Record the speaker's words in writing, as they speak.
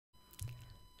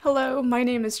Hello, my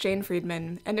name is Jane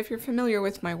Friedman, and if you're familiar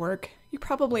with my work, you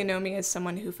probably know me as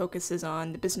someone who focuses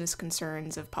on the business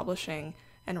concerns of publishing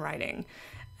and writing.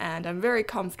 And I'm very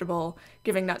comfortable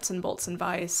giving nuts and bolts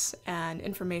advice and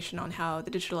information on how the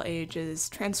digital age is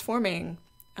transforming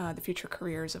the future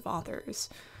careers of authors.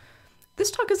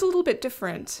 This talk is a little bit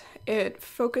different. It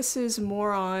focuses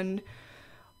more on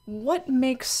what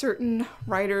makes certain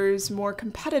writers more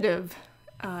competitive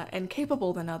and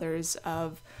capable than others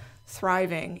of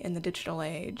thriving in the digital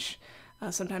age.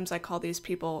 Sometimes I call these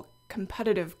people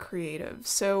competitive creatives.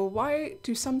 So why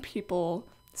do some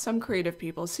creative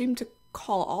people, seem to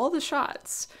call all the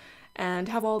shots and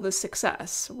have all the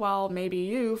success, while maybe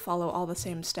you follow all the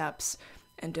same steps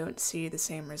and don't see the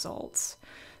same results?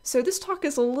 So this talk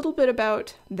is a little bit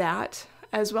about that,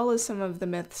 as well as some of the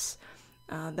myths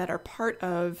that are part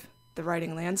of the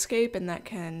writing landscape and that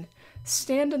can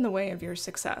stand in the way of your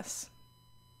success.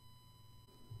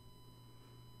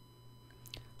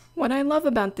 What I love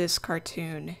about this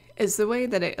cartoon is the way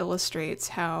that it illustrates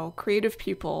how creative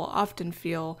people often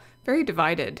feel very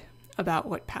divided about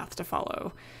what path to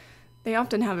follow. They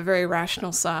often have a very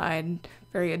rational side,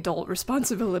 very adult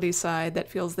responsibility side that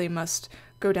feels they must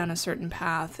go down a certain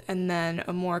path, and then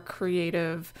a more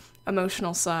creative,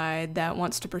 emotional side that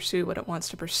wants to pursue what it wants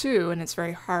to pursue, and it's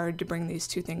very hard to bring these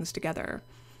two things together.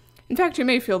 In fact, you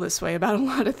may feel this way about a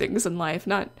lot of things in life,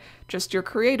 not just your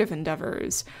creative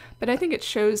endeavors, but I think it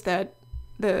shows that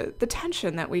the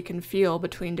tension that we can feel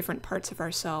between different parts of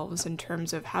ourselves in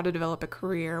terms of how to develop a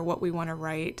career, what we want to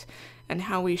write, and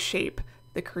how we shape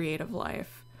the creative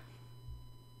life.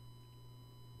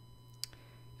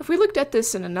 If we looked at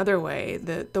this in another way,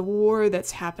 the war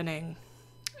that's happening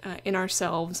in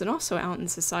ourselves and also out in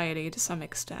society to some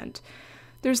extent,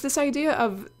 there's this idea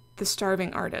of the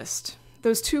starving artist.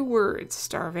 Those two words,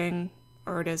 starving,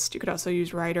 artist, you could also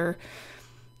use writer,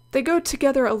 they go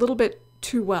together a little bit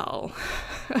too well.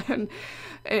 And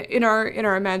in our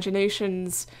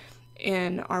imaginations,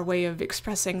 in our way of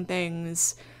expressing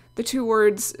things, the two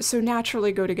words so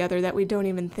naturally go together that we don't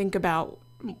even think about,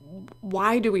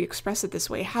 why do we express it this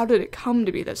way? How did it come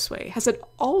to be this way? Has it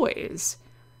always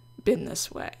been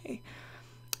this way?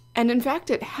 And in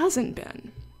fact, it hasn't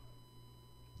been.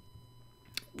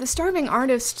 The starving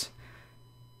artist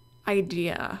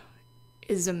idea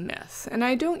is a myth, and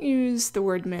I don't use the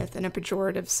word myth in a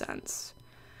pejorative sense.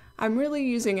 I'm really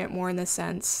using it more in the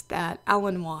sense that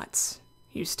Alan Watts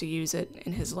used to use it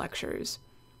in his lectures.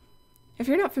 If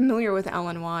you're not familiar with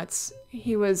Alan Watts,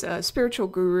 he was a spiritual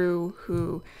guru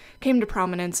who came to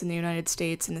prominence in the United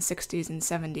States in the 60s and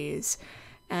 70s.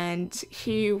 And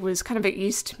he was kind of an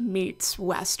East meets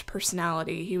West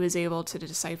personality. He was able to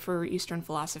decipher Eastern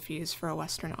philosophies for a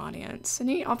Western audience. And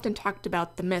he often talked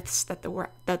about the myths that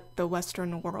the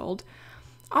Western world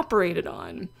operated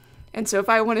on. And so if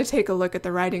I want to take a look at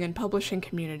the writing and publishing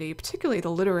community, particularly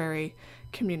the literary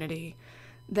community,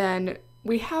 then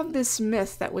we have this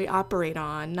myth that we operate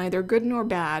on, neither good nor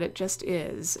bad, it just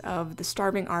is, of the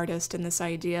starving artist, and this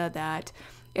idea that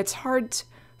it's hard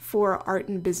for art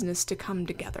and business to come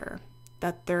together,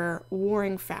 that they're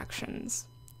warring factions,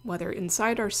 whether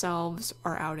inside ourselves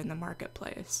or out in the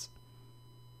marketplace.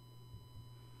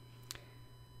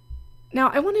 Now,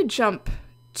 I want to jump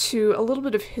to a little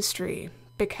bit of history,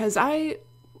 because I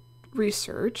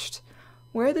researched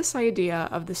where this idea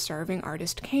of the starving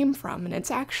artist came from, and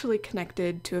it's actually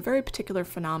connected to a very particular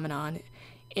phenomenon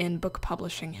in book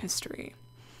publishing history.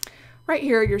 Right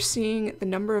here, you're seeing the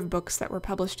number of books that were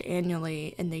published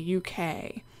annually in the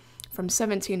UK from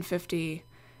 1750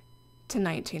 to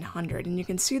 1900. And you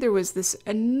can see there was this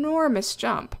enormous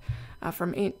jump from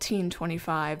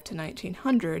 1825 to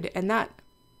 1900, and that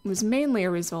was mainly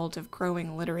a result of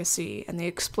growing literacy and the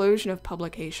explosion of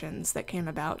publications that came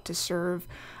about to serve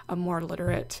a more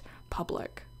literate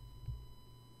public.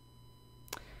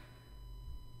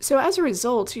 So as a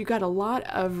result, you got a lot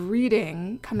of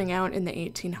reading coming out in the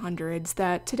 1800s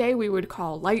that today we would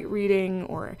call light reading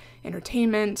or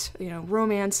entertainment,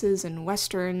 romances and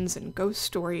westerns and ghost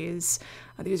stories.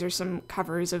 These are some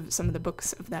covers of some of the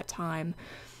books of that time.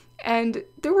 And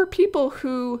there were people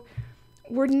who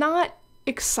were not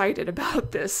excited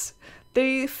about this.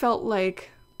 They felt like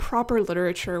proper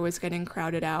literature was getting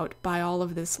crowded out by all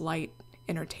of this light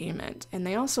entertainment. And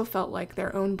they also felt like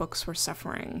their own books were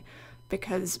suffering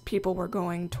because people were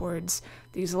going towards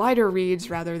these lighter reads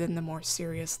rather than the more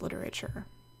serious literature.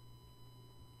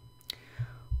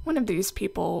 One of these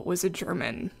people was a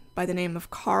German by the name of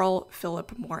Karl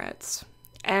Philipp Moritz,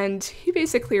 and he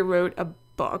basically wrote a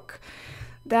book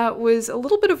that was a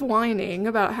little bit of whining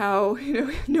about how,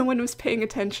 no one was paying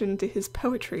attention to his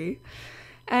poetry,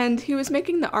 And he was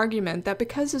making the argument that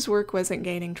because his work wasn't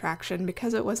gaining traction,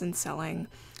 because it wasn't selling,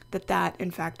 that in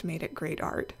fact made it great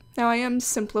art. Now, I am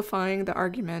simplifying the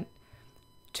argument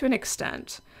to an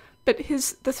extent, but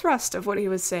the thrust of what he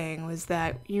was saying was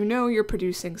that you're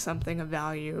producing something of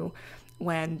value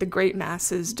when the great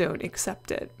masses don't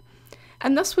accept it.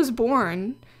 And thus was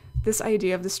born this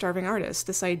idea of the starving artist.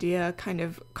 This idea kind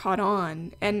of caught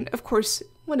on. And of course,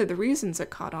 one of the reasons it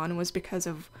caught on was because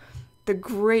of the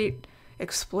great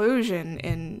explosion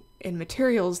in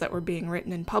materials that were being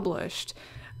written and published,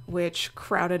 which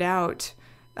crowded out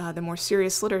the more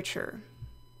serious literature.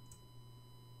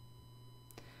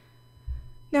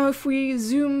 Now, if we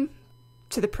zoom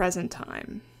to the present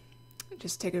time,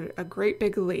 just take a great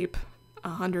big leap,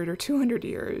 100 or 200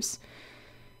 years,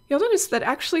 you'll notice that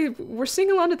actually we're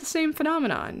seeing a lot of the same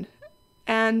phenomenon.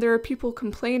 And there are people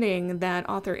complaining that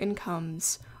author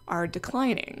incomes are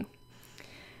declining,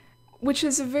 which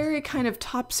is a very kind of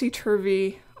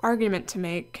topsy-turvy argument to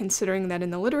make, considering that in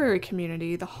the literary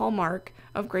community, the hallmark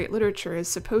of great literature is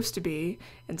supposed to be,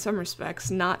 in some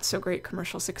respects, not so great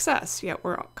commercial success, yet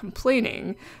we're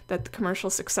complaining that the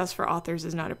commercial success for authors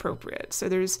is not appropriate. So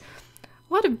there's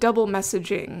a lot of double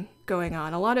messaging going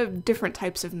on, a lot of different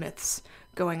types of myths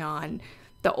going on.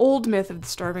 The old myth of the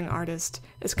starving artist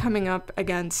is coming up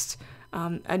against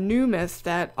a new myth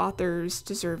that authors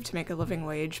deserve to make a living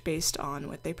wage based on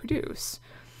what they produce.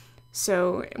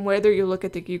 So whether you look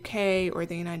at the UK or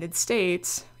the United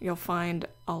States, you'll find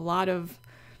a lot of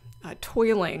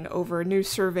toiling over new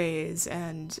surveys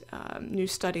and new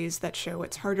studies that show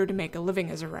it's harder to make a living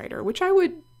as a writer, which I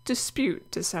would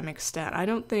dispute to some extent. I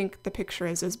don't think the picture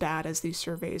is as bad as these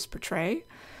surveys portray,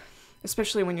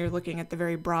 especially when you're looking at the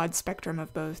very broad spectrum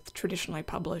of both traditionally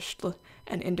published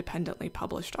and independently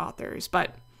published authors.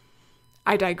 But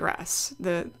I digress.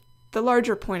 The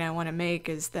larger point I want to make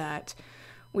is that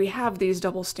we have these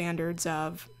double standards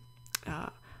of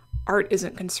art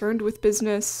isn't concerned with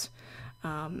business,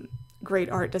 great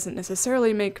art doesn't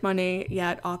necessarily make money,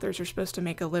 yet authors are supposed to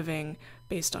make a living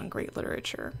based on great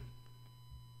literature.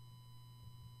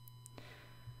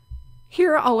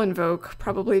 Here I'll invoke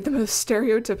probably the most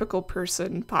stereotypical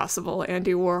person possible,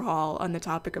 Andy Warhol, on the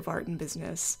topic of art and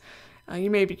business. You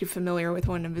may be familiar with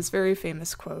one of his very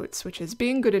famous quotes, which is,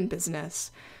 "Being good in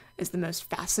business is the most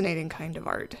fascinating kind of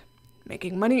art.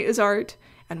 Making money is art,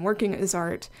 and working is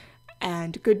art,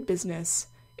 and good business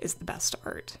is the best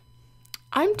art."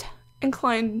 I'm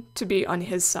inclined to be on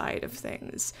his side of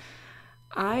things.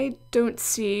 I don't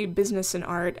see business and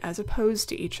art as opposed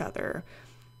to each other,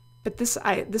 but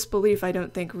this belief I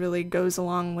don't think really goes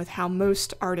along with how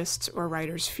most artists or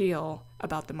writers feel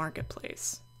about the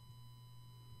marketplace.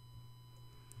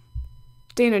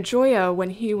 Dana Gioia, when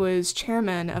he was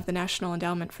chairman of the National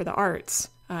Endowment for the Arts,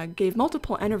 gave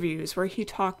multiple interviews where he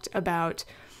talked about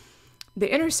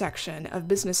the intersection of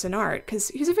business and art, because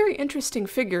he's a very interesting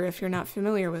figure if you're not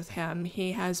familiar with him.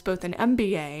 He has both an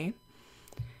MBA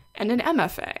and an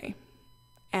MFA,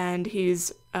 and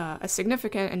he's a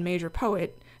significant and major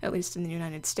poet, at least in the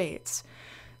United States.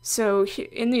 So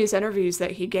in these interviews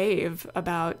that he gave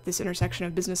about this intersection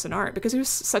of business and art, because he was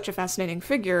such a fascinating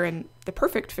figure and the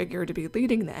perfect figure to be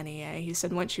leading the NEA, he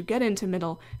said once you get into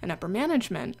middle and upper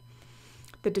management,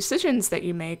 the decisions that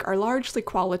you make are largely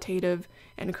qualitative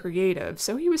and creative.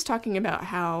 So he was talking about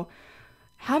how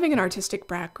having an artistic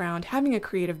background, having a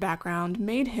creative background,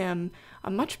 made him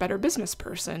a much better business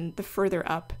person the further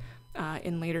up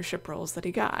in leadership roles that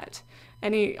he got.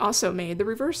 And he also made the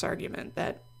reverse argument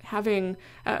that having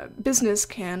business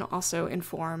can also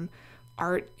inform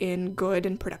art in good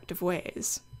and productive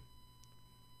ways.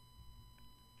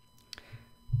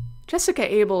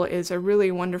 Jessica Abel is a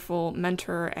really wonderful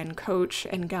mentor and coach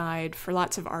and guide for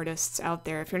lots of artists out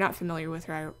there. If you're not familiar with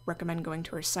her, I recommend going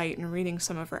to her site and reading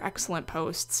some of her excellent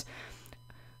posts,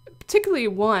 particularly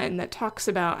one that talks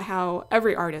about how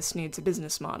every artist needs a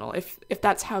business model if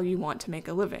that's how you want to make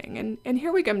a living. And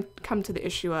here we come to the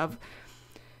issue of,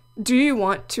 do you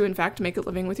want to, in fact, make a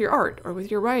living with your art or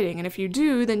with your writing? And if you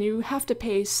do, then you have to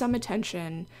pay some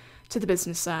attention to the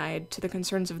business side, to the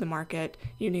concerns of the market.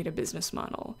 You need a business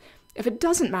model. If it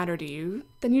doesn't matter to you,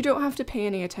 then you don't have to pay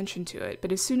any attention to it.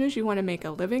 But as soon as you want to make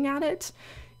a living at it,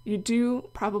 you do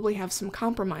probably have some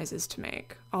compromises to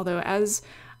make. Although, as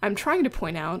I'm trying to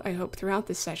point out, I hope throughout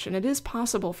this session, it is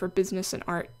possible for business and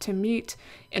art to meet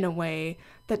in a way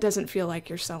that doesn't feel like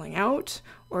you're selling out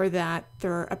or that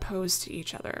they're opposed to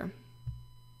each other.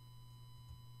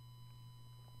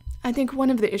 I think one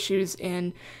of the issues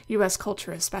in US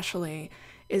culture especially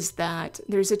is that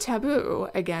there's a taboo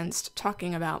against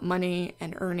talking about money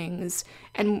and earnings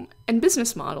and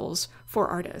business models for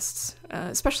artists,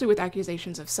 especially with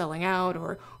accusations of selling out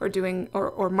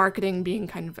or marketing being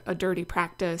kind of a dirty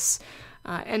practice.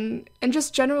 And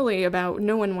just generally about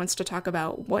no one wants to talk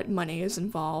about what money is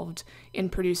involved in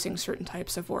producing certain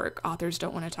types of work. Authors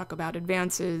don't want to talk about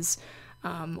advances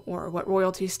or what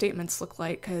royalty statements look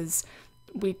like, because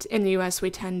in the US, we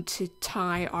tend to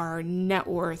tie our net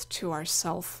worth to our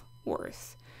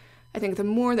self-worth. I think the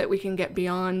more that we can get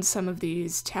beyond some of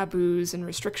these taboos and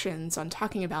restrictions on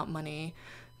talking about money,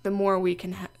 the more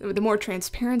the more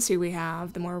transparency we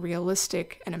have, the more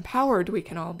realistic and empowered we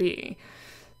can all be.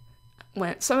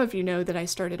 Some of you know that I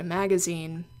started a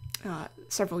magazine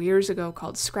several years ago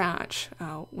called Scratch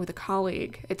with a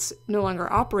colleague. It's no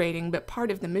longer operating, but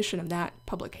part of the mission of that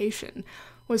publication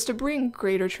was to bring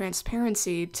greater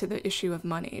transparency to the issue of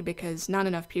money, because not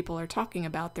enough people are talking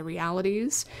about the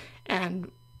realities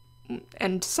and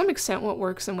to some extent what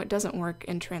works and what doesn't work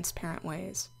in transparent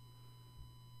ways.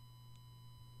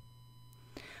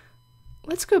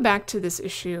 Let's go back to this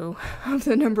issue of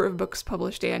the number of books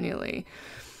published annually.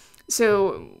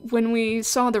 So when we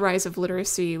saw the rise of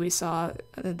literacy, we saw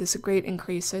this great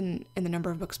increase in the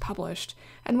number of books published,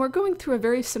 and we're going through a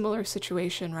very similar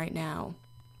situation right now.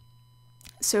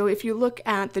 So if you look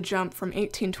at the jump from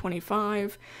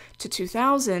 1825 to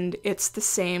 2000, it's the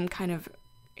same kind of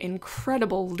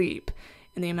incredible leap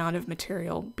in the amount of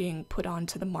material being put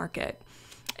onto the market.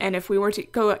 And if we were to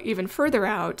go even further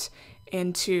out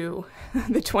into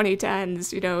the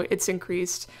 2010s, it's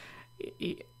increased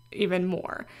even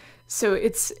more. So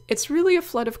it's really a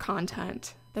flood of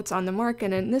content that's on the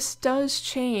market, and this does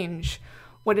change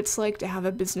what it's like to have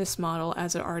a business model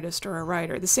as an artist or a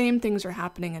writer. The same things are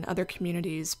happening in other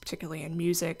communities, particularly in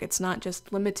music. It's not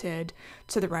just limited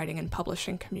to the writing and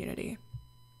publishing community.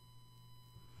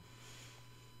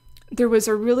 There was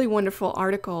a really wonderful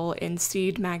article in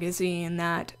Seed magazine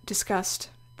that discussed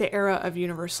the era of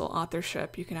universal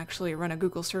authorship. You can actually run a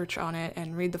Google search on it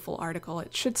and read the full article.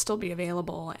 It should still be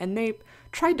available. And they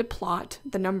tried to plot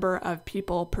the number of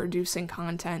people producing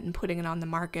content and putting it on the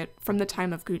market from the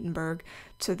time of Gutenberg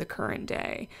to the current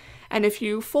day. And if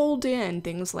you fold in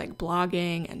things like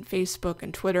blogging and Facebook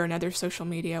and Twitter and other social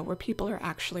media where people are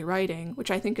actually writing,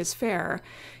 which I think is fair,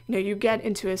 you get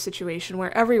into a situation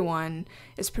where everyone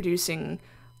is producing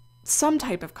some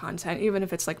type of content, even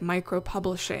if it's like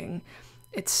micro-publishing.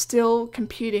 It's still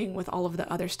competing with all of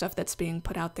the other stuff that's being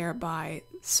put out there by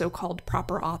so-called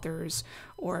proper authors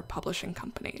or publishing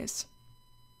companies.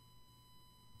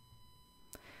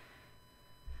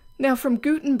 Now, from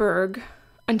Gutenberg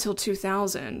until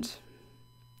 2000,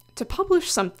 to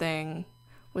publish something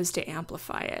was to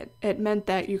amplify it. It meant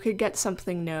that you could get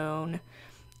something known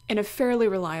in a fairly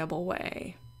reliable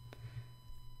way.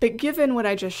 But given what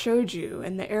I just showed you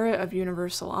in the era of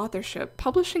universal authorship,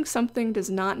 publishing something does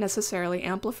not necessarily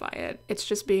amplify it. It's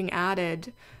just being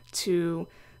added to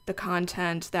the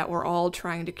content that we're all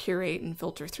trying to curate and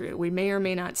filter through. We may or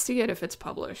may not see it if it's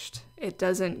published. It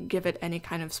doesn't give it any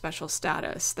kind of special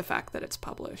status, the fact that it's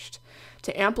published.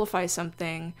 To amplify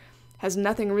something has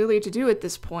nothing really to do at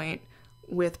this point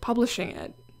with publishing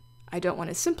it. I don't want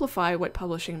to simplify what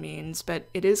publishing means, but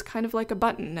it is kind of like a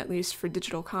button, at least for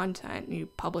digital content. You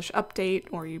publish update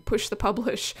or you push the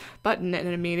publish button and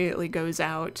it immediately goes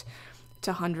out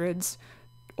to hundreds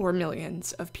or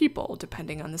millions of people,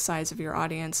 depending on the size of your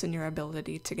audience and your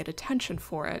ability to get attention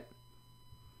for it.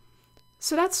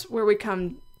 So that's where we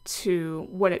come to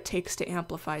what it takes to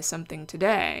amplify something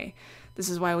today. This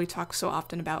is why we talk so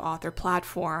often about author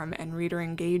platform and reader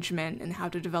engagement and how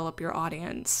to develop your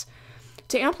audience.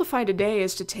 To amplify today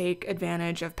is to take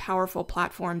advantage of powerful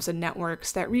platforms and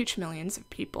networks that reach millions of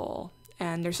people.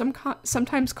 And they're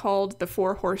sometimes called the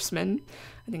Four Horsemen.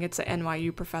 I think it's an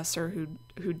NYU professor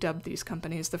who dubbed these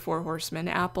companies the Four Horsemen: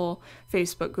 Apple,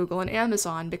 Facebook, Google, and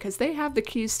Amazon, because they have the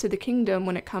keys to the kingdom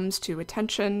when it comes to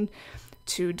attention,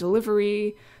 to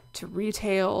delivery, to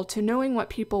retail, to knowing what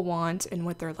people want and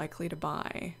what they're likely to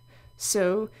buy.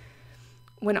 So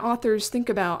when authors think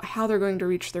about how they're going to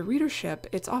reach their readership,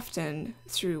 it's often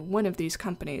through one of these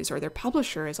companies, or their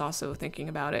publisher is also thinking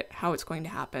about it, how it's going to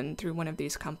happen through one of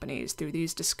these companies, through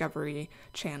these discovery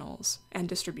channels and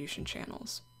distribution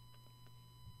channels.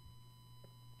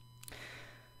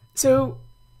 So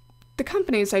the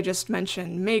companies I just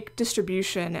mentioned make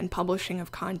distribution and publishing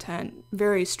of content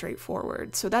very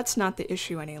straightforward, so that's not the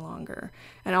issue any longer.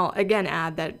 And I'll again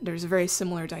add that there's a very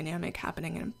similar dynamic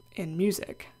happening in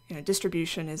music.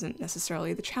 Distribution isn't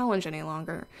necessarily the challenge any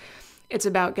longer. It's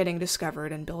about getting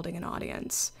discovered and building an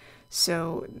audience.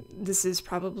 So this is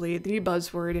probably the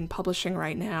buzzword in publishing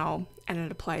right now, and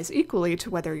it applies equally to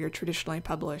whether you're traditionally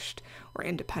published or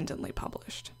independently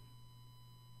published.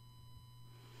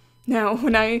 Now,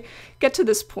 when I get to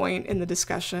this point in the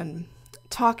discussion,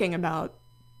 talking about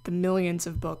the millions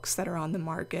of books that are on the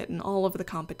market and all of the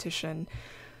competition,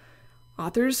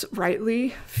 authors rightly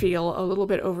feel a little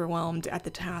bit overwhelmed at the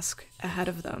task ahead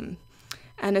of them.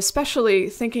 And especially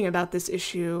thinking about this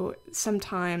issue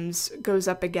sometimes goes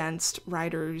up against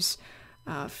writers'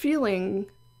 feelings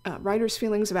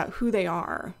about who they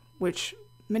are, which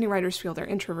many writers feel they're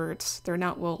introverts. They're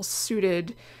not well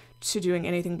suited to doing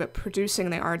anything but producing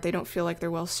the art. They don't feel like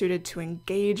they're well suited to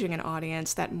engaging an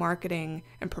audience. That marketing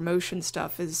and promotion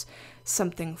stuff is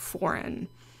something foreign.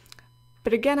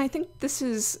 But again, I think this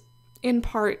is in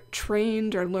part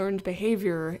trained or learned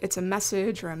behavior. It's a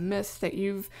message or a myth that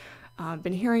you've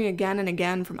been hearing again and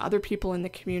again from other people in the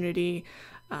community.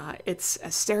 It's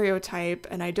a stereotype,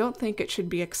 and I don't think it should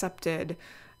be accepted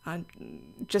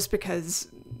just because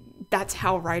that's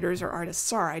how writers or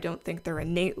artists are. I don't think they're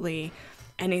innately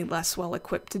any less well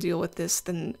equipped to deal with this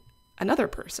than another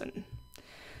person.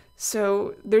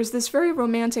 So there's this very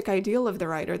romantic ideal of the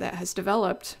writer that has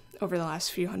developed over the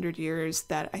last few hundred years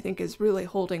that I think is really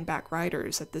holding back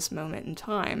writers at this moment in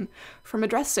time from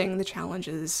addressing the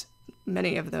challenges,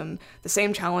 many of them the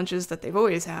same challenges that they've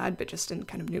always had, but just in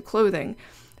kind of new clothing.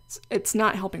 It's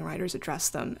not helping writers address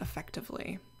them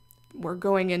effectively. We're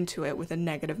going into it with a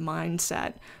negative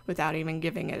mindset without even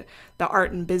giving it the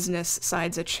art and business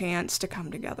sides a chance to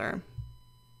come together.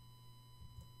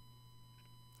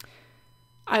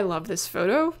 I love this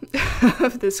photo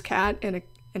of this cat in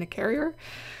a carrier.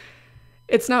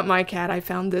 It's not my cat. I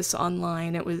found this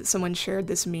online. Someone shared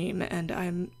this meme, and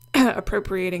I'm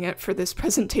appropriating it for this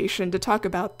presentation to talk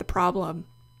about the problem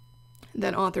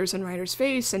that authors and writers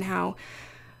face and how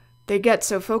they get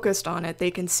so focused on it,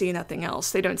 they can see nothing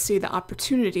else. They don't see the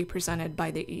opportunity presented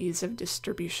by the ease of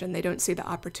distribution. They don't see the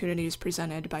opportunities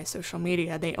presented by social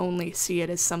media. They only see it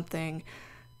as something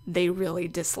they really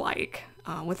dislike,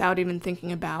 without even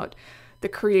thinking about the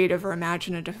creative or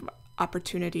imaginative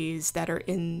opportunities that are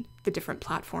in the different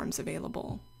platforms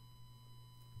available.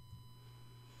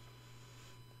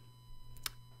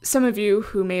 Some of you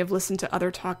who may have listened to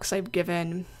other talks I've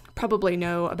given probably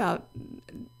know about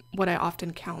what I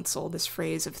often counsel, this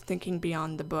phrase of thinking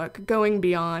beyond the book, going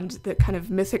beyond the kind of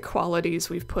mythic qualities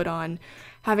we've put on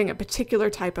having a particular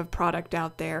type of product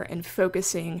out there and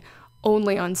focusing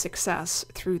only on success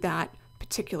through that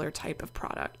particular type of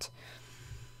product.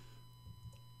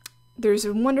 There's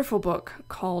a wonderful book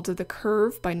called The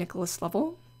Curve by Nicholas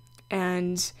Lovell,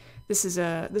 and this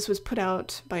was put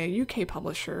out by a UK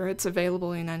publisher. It's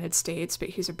available in the United States, but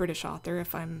he's a British author,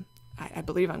 I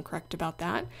believe I'm correct about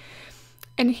that.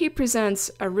 And he presents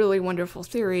a really wonderful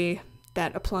theory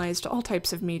that applies to all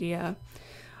types of media,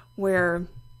 where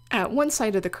at one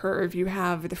side of the curve you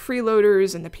have the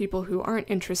freeloaders and the people who aren't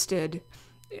interested,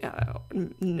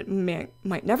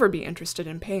 might never be interested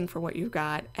in paying for what you've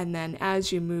got, and then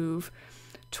as you move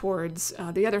towards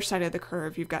the other side of the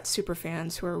curve, you've got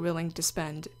superfans who are willing to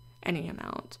spend any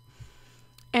amount.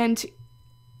 And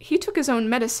he took his own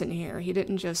medicine here. He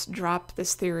didn't just drop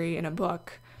this theory in a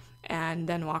book and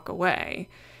then walk away.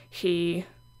 He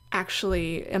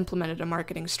actually implemented a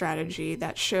marketing strategy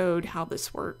that showed how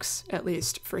this works, at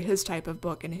least for his type of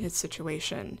book and his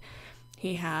situation.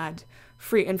 He had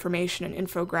free information and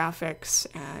infographics,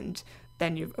 and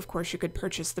then of course you could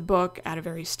purchase the book at a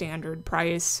very standard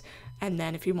price, and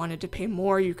then if you wanted to pay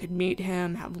more, you could meet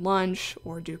him, have lunch,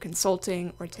 or do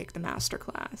consulting, or take the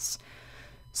masterclass.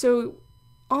 So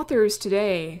authors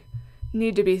today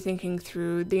need to be thinking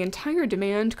through the entire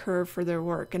demand curve for their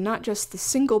work and not just the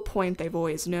single point they've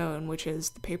always known, which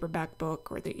is the paperback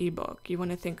book or the ebook. You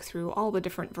want to think through all the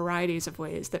different varieties of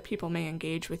ways that people may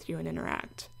engage with you and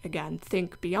interact. Again,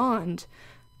 think beyond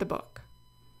the book.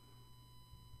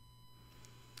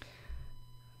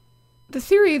 The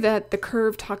theory that the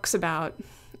curve talks about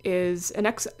is,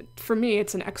 for me,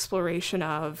 it's an exploration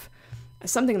of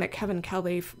something that Kevin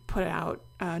Kelly put out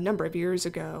a number of years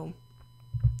ago.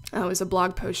 It was a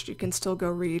blog post you can still go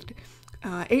read,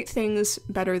 8 Things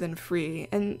Better Than Free.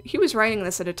 And he was writing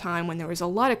this at a time when there was a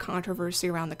lot of controversy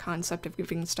around the concept of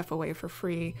giving stuff away for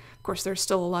free. Of course, there's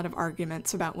still a lot of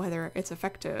arguments about whether it's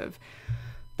effective.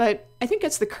 But I think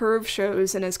as the curve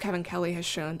shows, and as Kevin Kelly has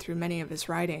shown through many of his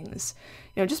writings,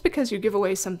 just because you give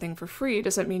away something for free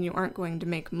doesn't mean you aren't going to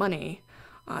make money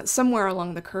somewhere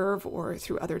along the curve or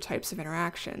through other types of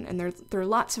interaction. And there are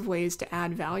lots of ways to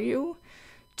add value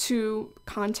to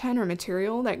content or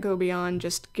material that go beyond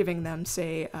just giving them,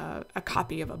 say, a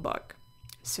copy of a book.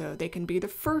 So they can be the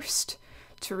first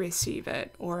to receive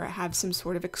it or have some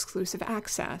sort of exclusive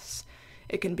access.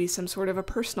 It can be some sort of a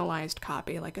personalized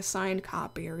copy, like a signed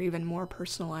copy, or even more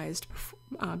personalized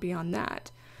beyond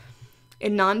that.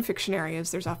 In nonfiction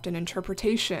areas, there's often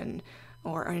interpretation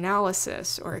or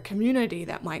analysis or a community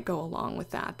that might go along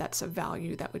with that. That's a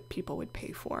value that people would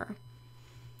pay for.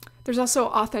 There's also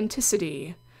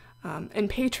authenticity and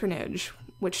patronage,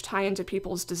 which tie into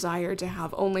people's desire to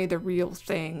have only the real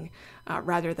thing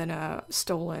rather than a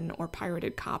stolen or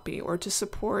pirated copy, or to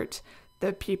support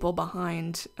the people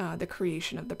behind the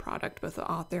creation of the product, both the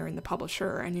author and the publisher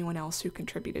or anyone else who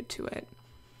contributed to it.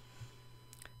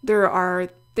 There are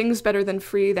things better than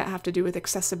free that have to do with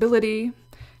accessibility,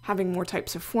 having more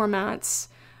types of formats,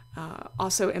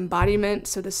 also embodiment.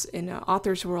 So this, in an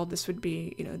author's world, this would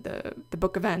be, the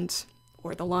book event,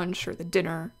 or the lunch, or the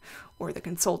dinner, or the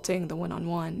consulting, the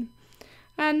one-on-one.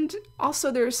 And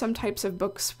also there are some types of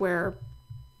books where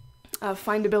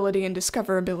findability and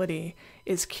discoverability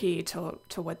is key to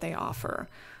what they offer.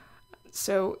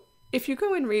 So if you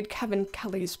go and read Kevin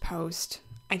Kelly's post,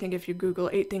 I think if you Google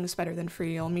 8 things better than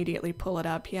free, you'll immediately pull it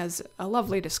up. He has a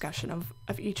lovely discussion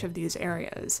of each of these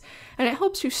areas. And it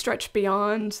helps you stretch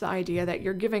beyond the idea that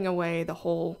you're giving away the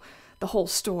whole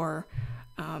store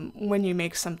when you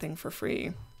make something for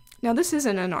free. Now, this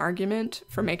isn't an argument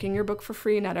for making your book for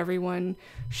free. Not everyone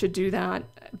should do that,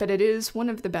 but it is one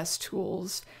of the best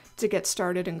tools to get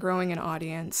started in growing an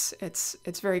audience. It's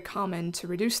very common to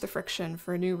reduce the friction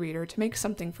for a new reader to make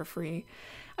something for free.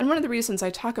 And one of the reasons I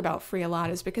talk about free a lot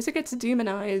is because it gets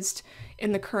demonized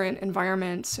in the current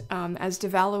environment as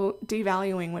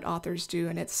devaluing what authors do,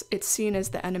 and it's seen as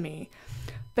the enemy.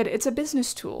 But it's a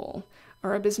business tool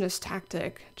or a business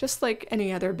tactic, just like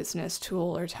any other business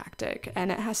tool or tactic,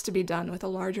 and it has to be done with a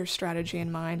larger strategy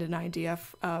in mind, an idea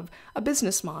of a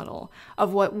business model,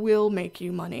 of what will make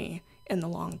you money in the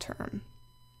long term.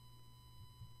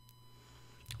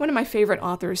 One of my favorite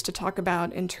authors to talk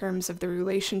about in terms of the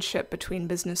relationship between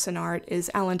business and art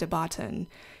is Alan de Botton.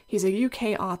 He's a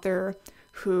UK author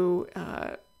who,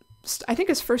 I think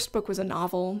his first book was a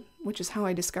novel, which is how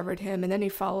I discovered him, and then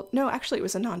he actually it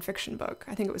was a nonfiction book.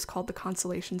 I think it was called The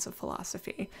Consolations of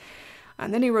Philosophy.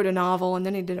 And then he wrote a novel, and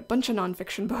then he did a bunch of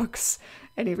nonfiction books,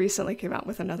 and he recently came out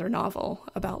with another novel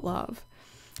about love.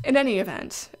 In any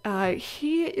event,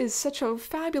 he is such a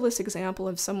fabulous example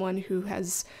of someone who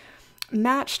has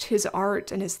matched his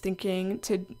art and his thinking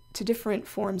to different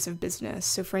forms of business.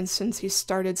 So for instance, he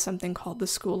started something called the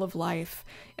School of Life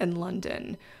in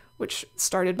London, which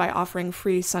started by offering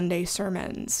free Sunday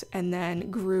sermons and then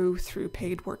grew through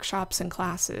paid workshops and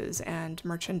classes and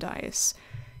merchandise.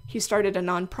 He started a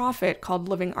nonprofit called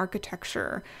Living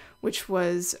Architecture, which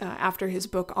was after his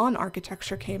book on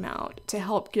architecture came out, to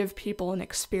help give people an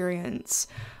experience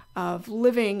of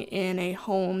living in a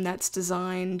home that's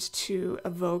designed to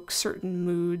evoke certain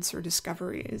moods or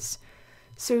discoveries.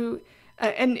 So,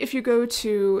 and if you go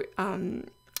to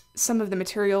some of the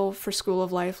material for School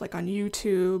of Life, like on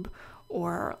YouTube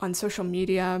or on social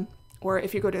media, or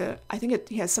if you go to, I think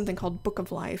he has something called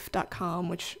bookoflife.com,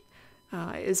 which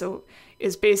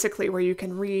is basically where you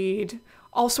can read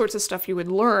all sorts of stuff you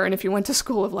would learn if you went to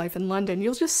School of Life in London.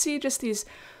 You'll just see just these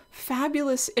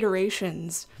fabulous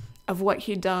iterations of what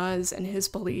he does and his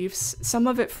beliefs, some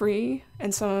of it free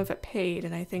and some of it paid.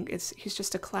 And I think he's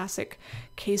just a classic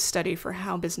case study for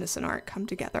how business and art come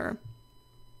together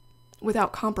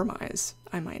without compromise,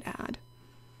 I might add.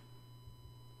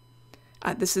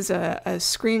 This is a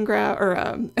screen grab or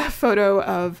a photo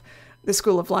of the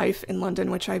School of Life in London,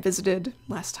 which I visited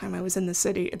last time I was in the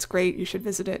city. It's great. You should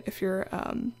visit it if you're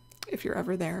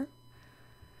ever there.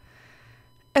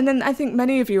 And then I think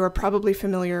many of you are probably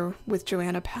familiar with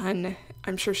Joanna Penn.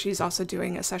 I'm sure she's also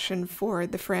doing a session for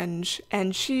The Fringe,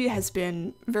 and she has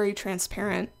been very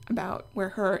transparent about where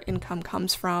her income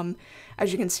comes from.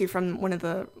 As you can see from one of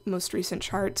the most recent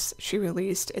charts she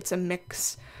released, it's a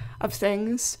mix of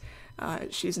things.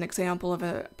 She's an example of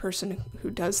a person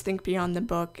who does think beyond the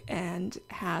book and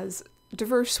has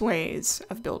diverse ways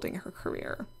of building her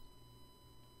career.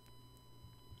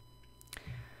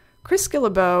 Chris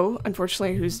Guillebeau,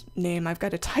 unfortunately, whose name I've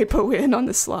got a typo in on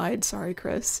the slide, sorry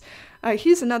Chris,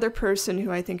 he's another person who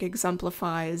I think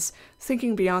exemplifies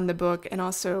thinking beyond the book and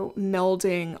also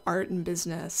melding art and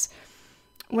business.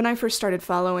 When I first started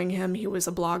following him, he was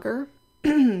a blogger.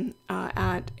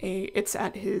 It's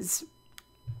at his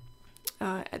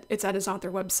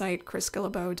author website,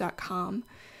 chrisguillebeau.com.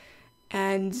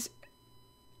 And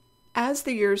as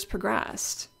the years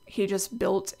progressed, he just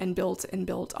built and built and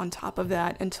built on top of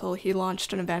that until he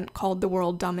launched an event called the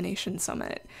World Domination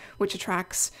Summit, which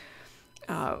attracts,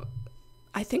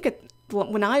 I think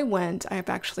when I went, I've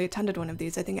actually attended one of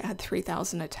these. I think it had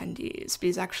 3,000 attendees.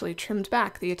 Because actually trimmed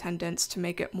back the attendance to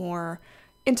make it more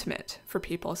intimate for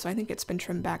people. So I think it's been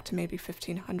trimmed back to maybe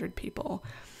 1,500 people.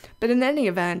 But in any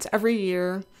event, every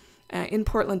year in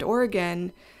Portland,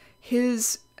 Oregon,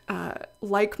 his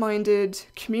like-minded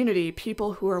community,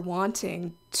 people who are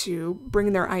wanting to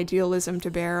bring their idealism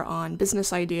to bear on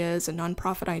business ideas and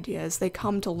nonprofit ideas, they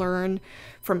come to learn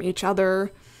from each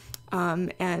other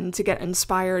and to get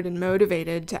inspired and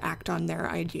motivated to act on their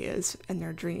ideas and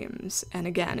their dreams. And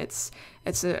again, it's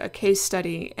a case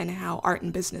study in how art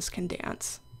and business can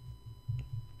dance.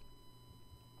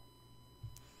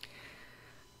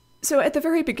 So at the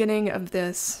very beginning of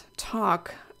this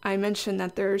talk, I mentioned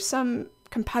that there's some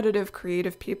competitive,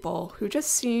 creative people who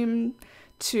just seem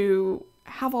to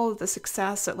have all of the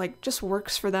success that like just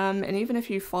works for them. And even if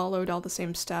you followed all the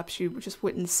same steps, you just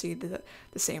wouldn't see the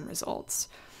same results.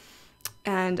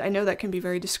 And I know that can be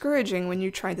very discouraging when you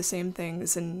try the same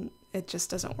things and it just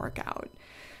doesn't work out.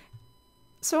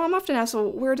 So I'm often asked,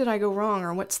 well, where did I go wrong,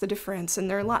 or what's the difference? And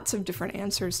there are lots of different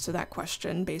answers to that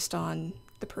question based on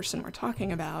the person we're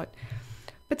talking about.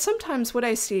 But sometimes what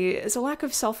I see is a lack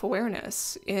of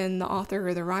self-awareness in the author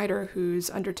or the writer who's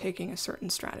undertaking a certain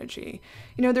strategy.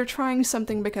 You know, they're trying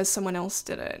something because someone else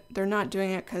did it. They're not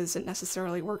doing it because it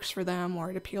necessarily works for them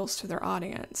or it appeals to their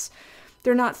audience.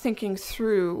 They're not thinking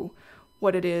through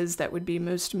what it is that would be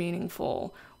most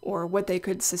meaningful, or what they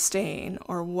could sustain,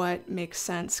 or what makes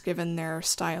sense given their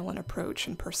style and approach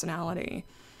and personality.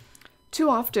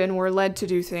 Too often we're led to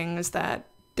do things that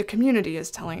the community is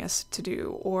telling us to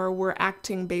do, or we're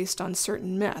acting based on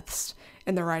certain myths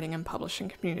in the writing and publishing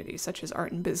community, such as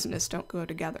art and business don't go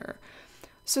together.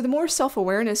 So the more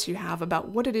self-awareness you have about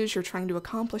what it is you're trying to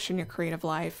accomplish in your creative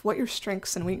life, what your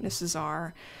strengths and weaknesses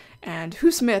are, and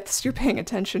whose myths you're paying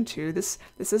attention to, this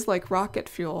is like rocket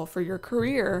fuel for your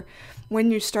career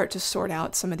when you start to sort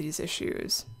out some of these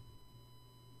issues.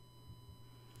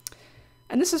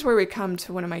 And this is where we come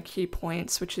to one of my key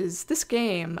points, which is this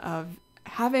game of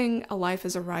having a life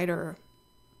as a writer,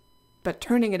 but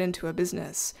turning it into a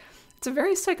business. It's a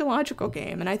very psychological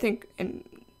game, and I think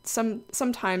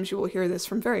sometimes you will hear this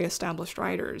from very established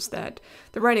writers, that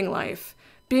the writing life,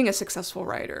 being a successful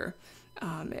writer,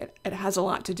 it has a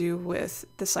lot to do with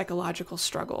the psychological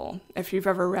struggle. If you've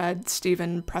ever read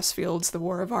Stephen Pressfield's The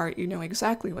War of Art, you know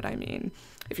exactly what I mean.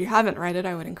 If you haven't read it,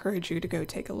 I would encourage you to go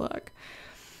take a look.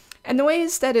 And the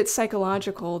ways that it's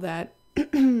psychological, that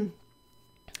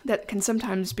that can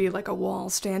sometimes be like a wall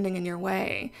standing in your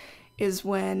way, is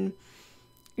when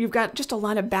you've got just a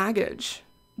lot of baggage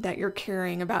that you're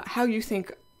carrying about how you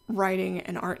think writing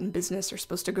and art and business are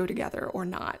supposed to go together or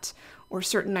not, or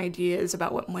certain ideas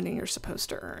about what money you're supposed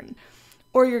to earn.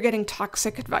 Or you're getting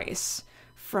toxic advice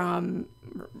from,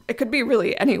 it could be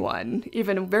really anyone,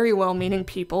 even very well-meaning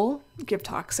people give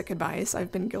toxic advice.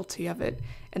 I've been guilty of it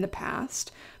in the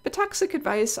past. But toxic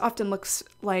advice often looks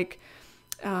like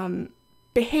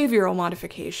behavioral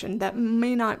modification that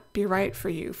may not be right for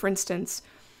you. For instance,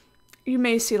 you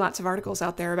may see lots of articles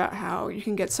out there about how you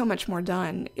can get so much more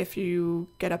done if you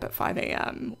get up at 5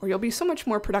 a.m., or you'll be so much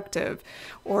more productive,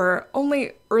 or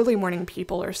only early morning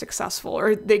people are successful,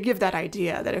 or they give that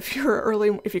idea that if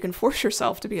you can force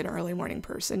yourself to be an early morning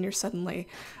person, you're suddenly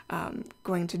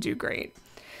going to do great.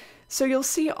 So you'll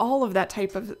see all of that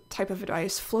type of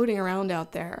advice floating around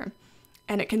out there.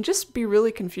 And it can just be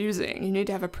really confusing. You need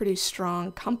to have a pretty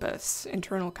strong compass,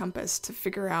 internal compass, to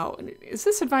figure out, is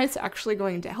this advice actually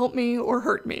going to help me or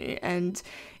hurt me? And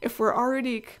if we're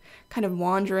already kind of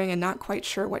wandering and not quite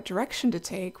sure what direction to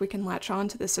take, we can latch on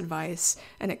to this advice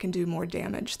and it can do more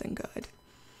damage than good.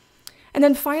 And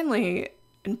then finally,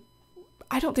 and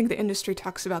I don't think the industry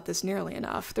talks about this nearly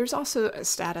enough, there's also a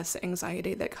status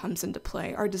anxiety that comes into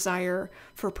play, our desire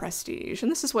for prestige. And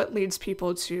this is what leads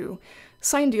people to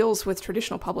sign deals with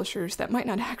traditional publishers that might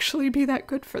not actually be that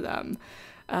good for them,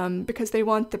 because they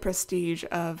want the prestige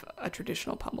of a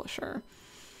traditional publisher.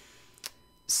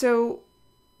 So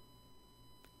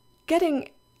getting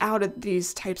out of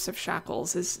these types of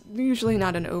shackles is usually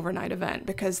not an overnight event,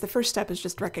 because the first step is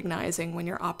just recognizing when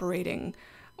you're operating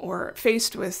or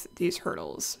faced with these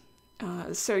hurdles.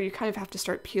 So you kind of have to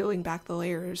start peeling back the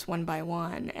layers one by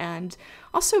one, and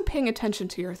also paying attention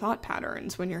to your thought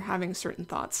patterns when you're having certain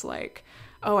thoughts like,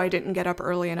 oh, I didn't get up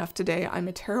early enough today, I'm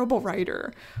a terrible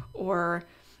writer, or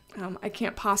I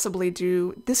can't possibly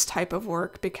do this type of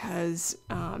work because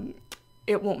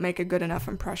it won't make a good enough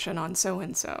impression on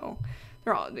so-and-so.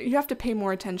 You have to pay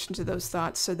more attention to those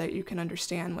thoughts so that you can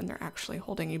understand when they're actually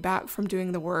holding you back from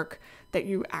doing the work that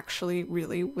you actually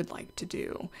really would like to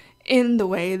do in the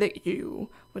way that you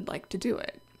would like to do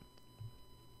it.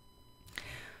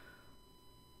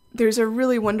 There's a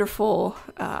really wonderful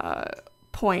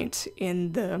point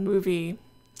in the movie.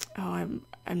 Oh,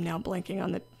 I'm now blanking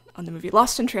on the movie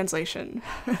Lost in Translation.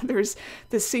 There's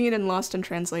this scene in Lost in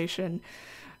Translation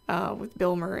with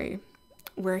Bill Murray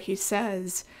where he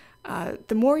says,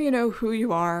 the more you know who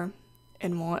you are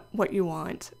and what you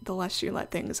want, the less you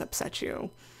let things upset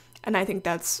you. And I think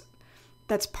that's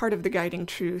part of the guiding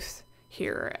truth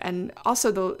here. And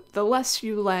also the less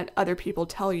you let other people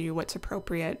tell you what's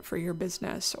appropriate for your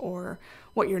business or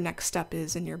what your next step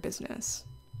is in your business,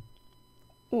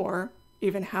 or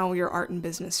even how your art and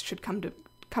business should come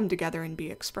together and be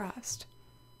expressed.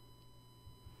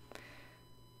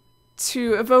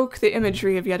 To evoke the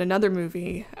imagery of yet another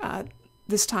movie,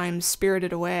 this time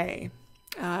Spirited Away,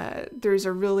 there's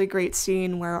a really great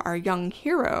scene where our young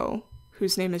hero,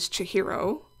 whose name is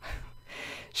Chihiro,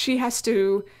 she has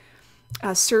to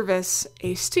service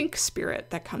a stink spirit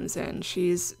that comes in.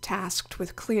 She's tasked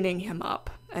with cleaning him up.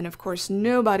 And of course,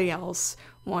 nobody else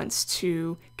wants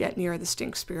to get near the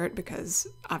stink spirit because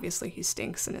obviously he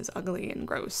stinks and is ugly and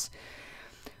gross.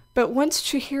 But once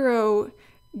Chihiro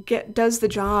does the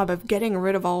job of getting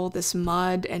rid of all this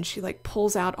mud and she like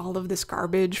pulls out all of this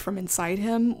garbage from inside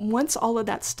him, once all of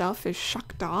that stuff is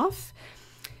shucked off,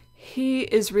 he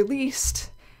is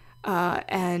released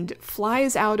and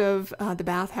flies out of the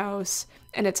bathhouse,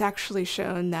 and it's actually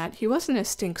shown that he wasn't a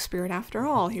stink spirit after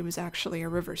all. He was actually a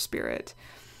river spirit.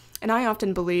 And I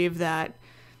often believe that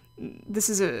this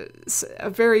is a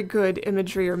very good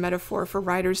imagery or metaphor for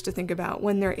writers to think about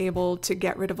when they're able to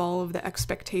get rid of all of the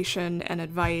expectation and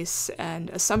advice and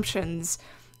assumptions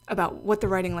about what the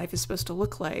writing life is supposed to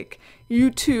look like. You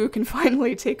too can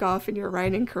finally take off in your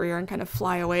writing career and kind of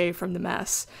fly away from the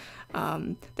mess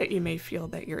that you may feel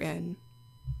that you're in.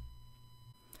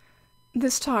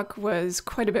 This talk was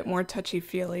quite a bit more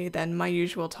touchy-feely than my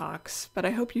usual talks, but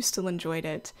I hope you still enjoyed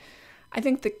it. I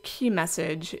think the key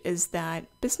message is that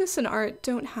business and art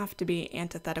don't have to be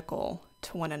antithetical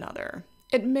to one another.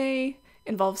 It may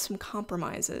involve some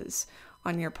compromises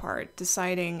on your part,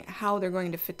 deciding how they're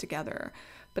going to fit together,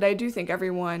 but I do think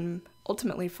everyone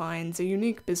ultimately finds a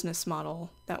unique business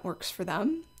model that works for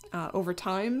them. Over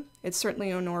time, it's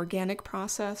certainly an organic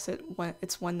process.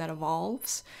 It's one that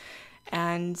evolves.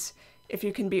 And if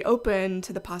you can be open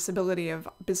to the possibility of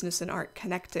business and art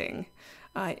connecting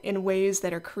in ways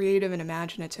that are creative and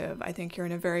imaginative, I think you're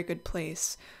in a very good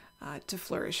place to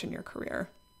flourish in your career.